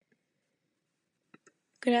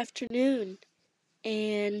Good afternoon.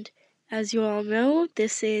 And as you all know,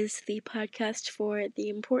 this is the podcast for the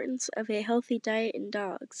importance of a healthy diet in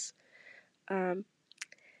dogs.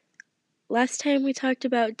 Last time we talked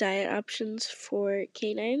about diet options for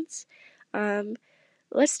canines.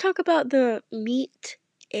 Let's talk about the meat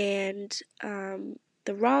and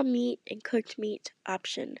the raw meat and cooked meat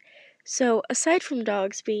option. So, aside from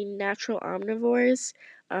dogs being natural omnivores,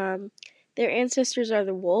 their ancestors are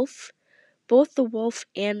the wolf. Both the wolf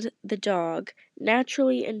and the dog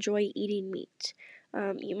naturally enjoy eating meat.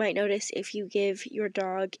 You might notice if you give your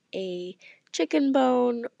dog a chicken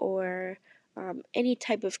bone or any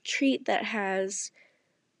type of treat that has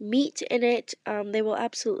meat in it, they will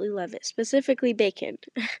absolutely love it, specifically bacon.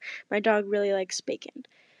 My dog really likes bacon.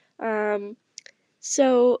 Um,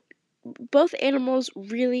 so, both animals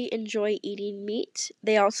really enjoy eating meat.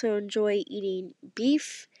 They also enjoy eating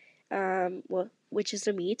beef, which is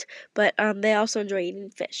a meat, but they also enjoy eating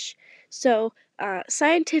fish. So,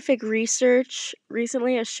 scientific research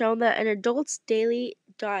recently has shown that an adult's daily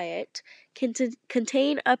diet can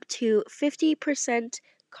contain up to 50%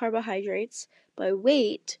 carbohydrates by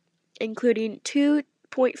weight, including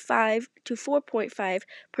 2.5 to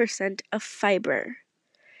 4.5% of fiber.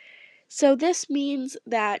 So this means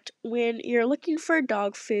that when you're looking for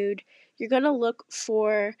dog food, you're going to look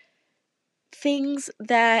for things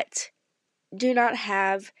that do not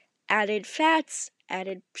have added fats,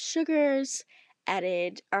 added sugars,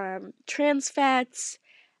 added trans fats,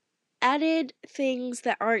 added things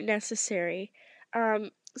that aren't necessary.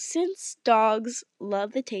 Since dogs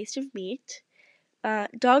love the taste of meat,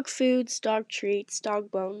 dog foods, dog treats,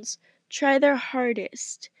 dog bones try their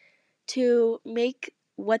hardest to make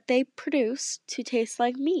what they produce to taste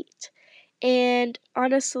like meat. And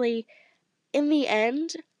honestly, in the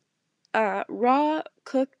end, raw,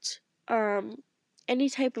 cooked, any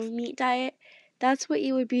type of meat diet, that's what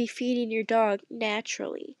you would be feeding your dog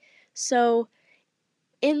naturally. So,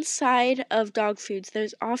 inside of dog foods,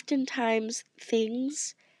 there's oftentimes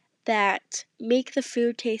things that make the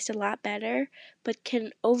food taste a lot better, but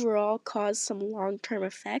can overall cause some long term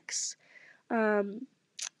effects.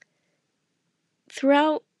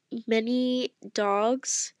 Throughout many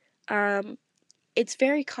dogs, it's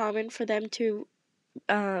very common for them to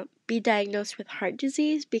be diagnosed with heart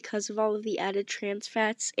disease because of all of the added trans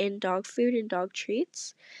fats in dog food and dog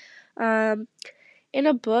treats. Um, in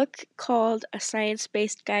a book called A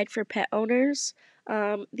Science-Based Guide for Pet Owners,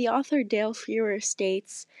 the author Dale Frewer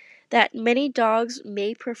states that many dogs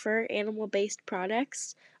may prefer animal-based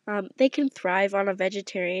products. They can thrive on a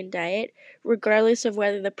vegetarian diet, regardless of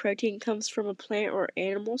whether the protein comes from a plant or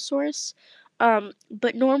animal source.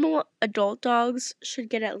 But normal adult dogs should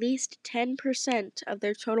get at least 10% of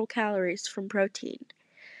their total calories from protein.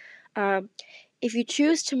 Um, if you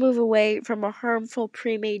choose to move away from a harmful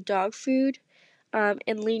pre-made dog food,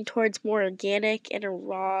 and lean towards more organic and a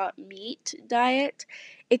raw meat diet,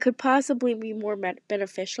 it could possibly be more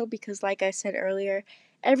beneficial because, like I said earlier,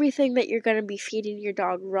 everything that you're going to be feeding your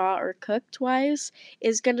dog raw or cooked wise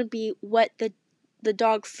is going to be what the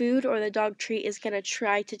dog food or the dog treat is going to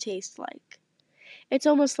try to taste like. It's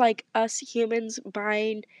almost like us humans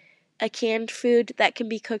buying a canned food that can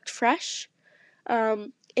be cooked fresh.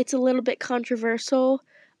 It's a little bit controversial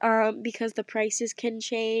because the prices can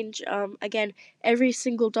change. Again, every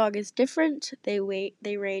single dog is different. They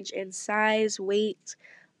range in size, weight,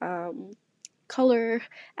 um, color,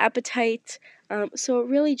 appetite. So it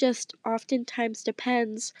really just oftentimes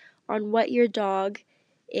depends on what your dog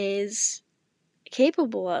is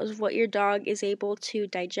capable of, what your dog is able to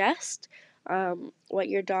digest, what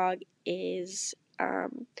your dog is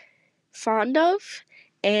fond of,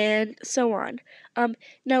 and so on.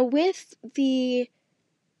 Now, with the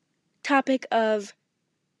topic of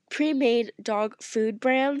pre-made dog food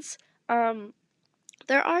brands,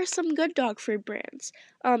 there are some good dog food brands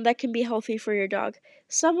that can be healthy for your dog.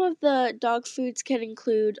 Some of the dog foods can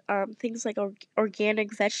include things like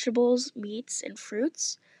organic vegetables, meats, and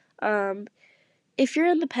fruits. Um, if you're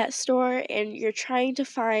in the pet store and you're trying to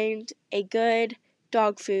find a good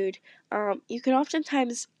dog food, you can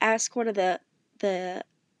oftentimes ask one of the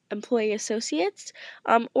employee associates,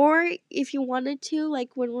 or if you wanted to, like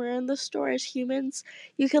when we're in the store as humans,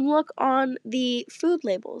 you can look on the food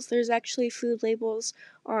labels. There's actually food labels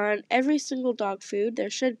on every single dog food. There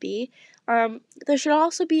should be. There should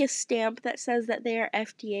also be a stamp that says that they are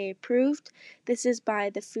FDA approved. This is by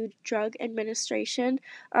the Food Drug Administration.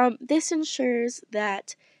 This ensures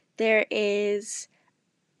that there is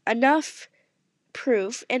enough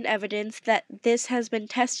proof and evidence that this has been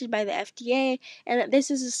tested by the FDA and that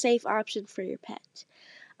this is a safe option for your pet.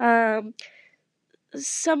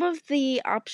 Some of the options